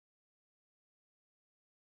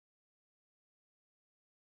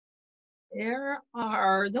There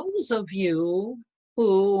are those of you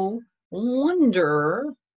who wonder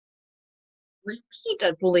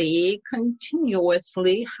repeatedly,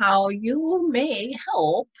 continuously, how you may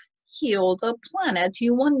help heal the planet.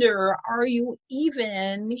 You wonder, are you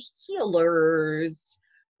even healers?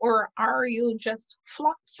 Or are you just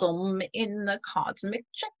flotsam in the cosmic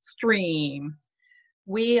jet stream?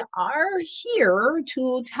 We are here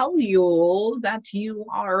to tell you that you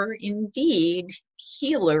are indeed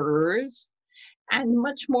healers and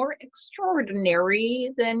much more extraordinary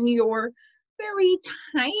than your very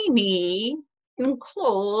tiny,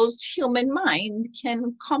 enclosed human mind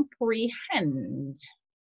can comprehend.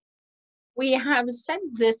 We have said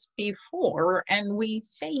this before, and we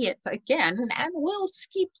say it again, and we'll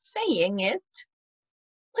keep saying it.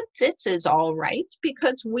 But this is all right,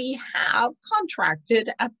 because we have contracted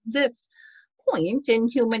at this point in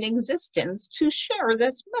human existence to share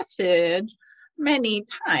this message many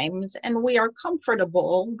times, and we are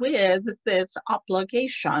comfortable with this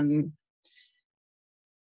obligation.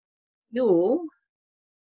 You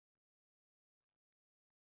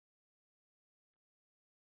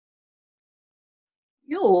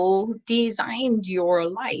designed your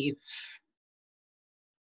life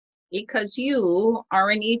because you are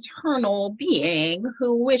an eternal being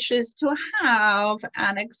who wishes to have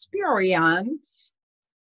an experience.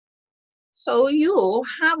 So you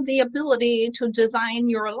have the ability to design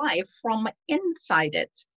your life from inside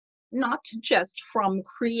it, not just from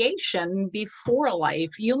creation before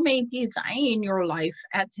life. You may design your life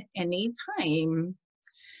at any time.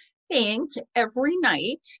 Think every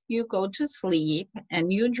night you go to sleep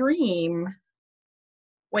and you dream.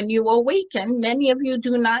 When you awaken, many of you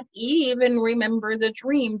do not even remember the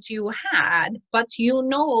dreams you had, but you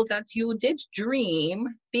know that you did dream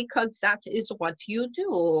because that is what you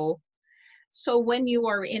do. So when you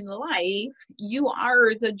are in life, you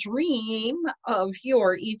are the dream of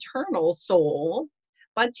your eternal soul,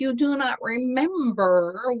 but you do not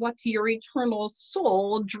remember what your eternal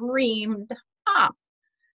soul dreamed up.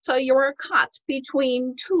 So you're caught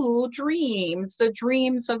between two dreams, the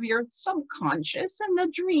dreams of your subconscious and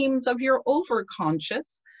the dreams of your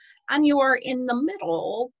overconscious, and you are in the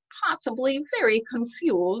middle, possibly very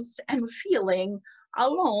confused and feeling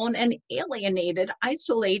alone and alienated,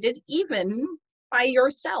 isolated even by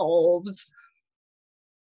yourselves.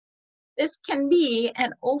 This can be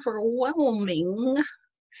an overwhelming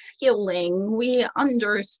feeling, we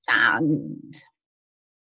understand.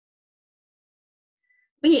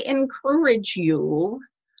 We encourage you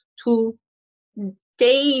to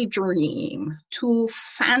daydream, to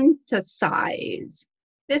fantasize.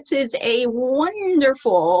 This is a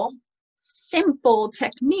wonderful, simple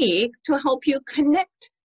technique to help you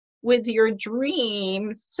connect with your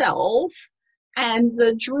dream self and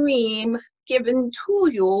the dream given to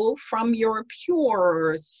you from your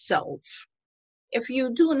pure self. If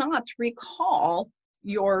you do not recall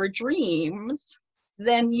your dreams,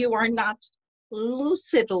 then you are not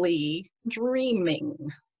lucidly dreaming.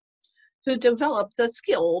 To develop the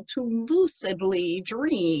skill to lucidly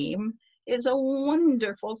dream is a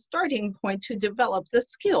wonderful starting point to develop the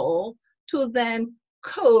skill to then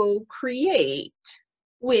co-create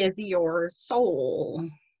with your soul.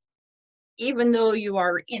 Even though you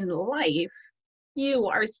are in life, you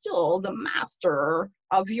are still the master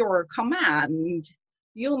of your command.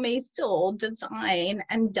 You may still design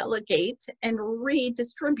and delegate and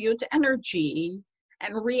redistribute energy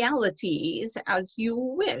and realities as you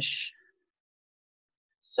wish.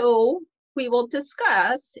 So we will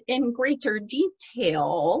discuss in greater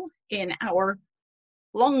detail in our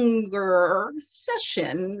longer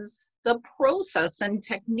sessions the process and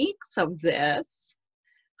techniques of this.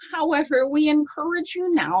 However, we encourage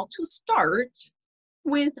you now to start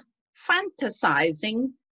with fantasizing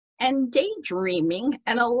and daydreaming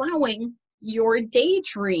and allowing your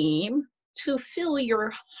daydream to fill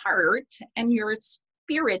your heart and your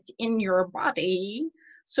spirit in your body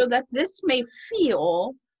so that this may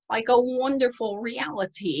feel like a wonderful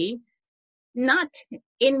reality, not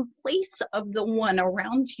in place of the one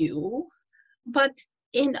around you, but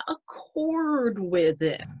in accord with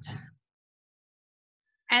it.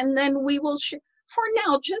 And then we will for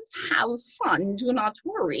now, just have fun, do not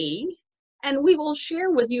worry. And we will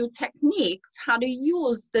share with you techniques how to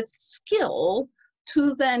use this skill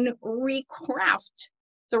to then recraft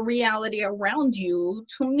the reality around you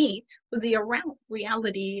to meet with the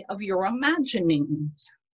reality of your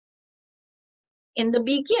imaginings. In the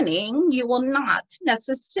beginning, you will not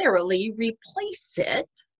necessarily replace it,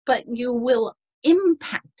 but you will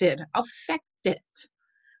impact it, affect it.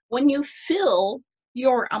 When you fill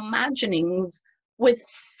your imaginings with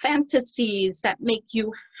fantasies that make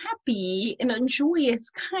you happy in a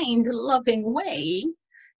joyous, kind, loving way,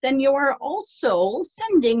 then you are also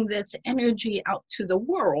sending this energy out to the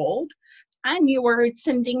world, and you are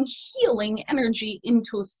sending healing energy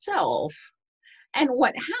into self. And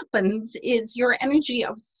what happens is your energy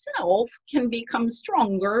of self can become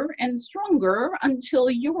stronger and stronger until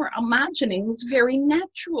your imaginings very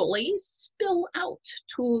naturally spill out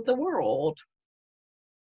to the world.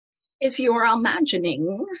 If you are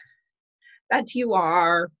imagining that you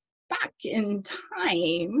are back in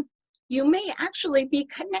time, you may actually be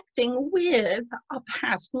connecting with a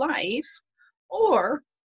past life or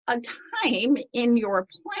a time in your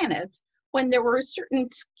planet when there were certain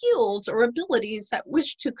skills or abilities that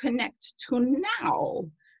wish to connect to now.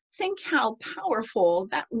 Think how powerful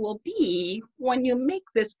that will be when you make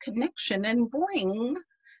this connection and bring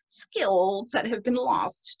skills that have been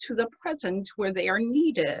lost to the present where they are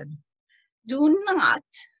needed. Do not,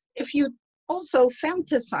 if you also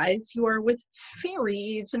fantasize you are with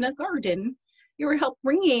fairies in a garden, you're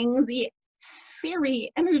bringing the fairy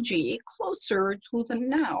energy closer to the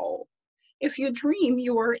now. If you dream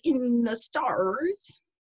you are in the stars,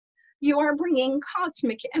 you are bringing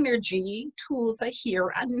cosmic energy to the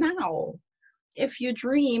here and now. If you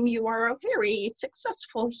dream you are a very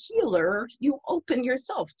successful healer, you open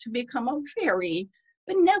yourself to become a very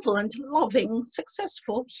benevolent, loving,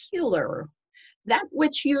 successful healer. That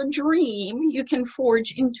which you dream, you can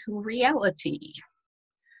forge into reality.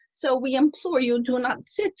 So we implore you, do not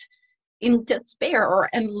sit in despair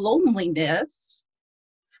and loneliness,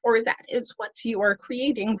 for that is what you are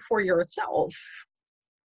creating for yourself.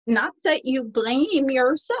 Not that you blame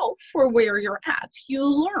yourself for where you're at. You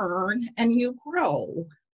learn and you grow.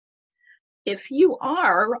 If you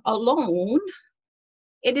are alone,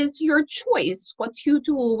 it is your choice what you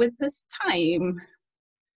do with this time.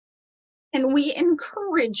 And we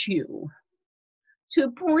encourage you to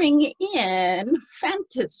bring in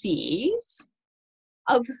fantasies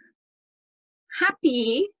of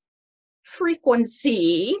happy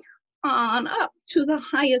frequency on up to the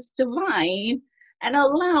highest divine, and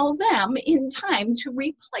allow them in time to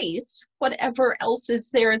replace whatever else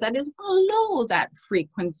is there that is below that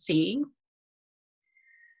frequency,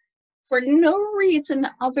 for no reason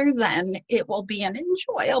other than it will be an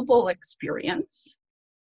enjoyable experience,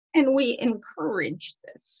 and we encourage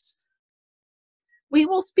this. We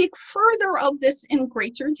will speak further of this in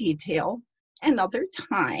greater detail another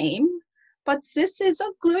time, but this is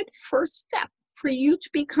a good first step for you to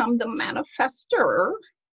become the manifestor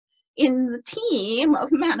in the team of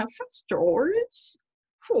manifestors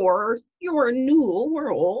for your new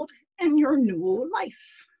world and your new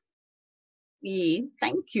life. We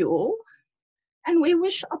thank you, and we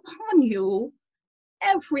wish upon you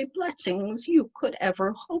every blessings you could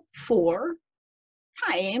ever hope for,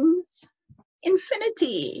 times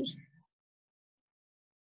infinity.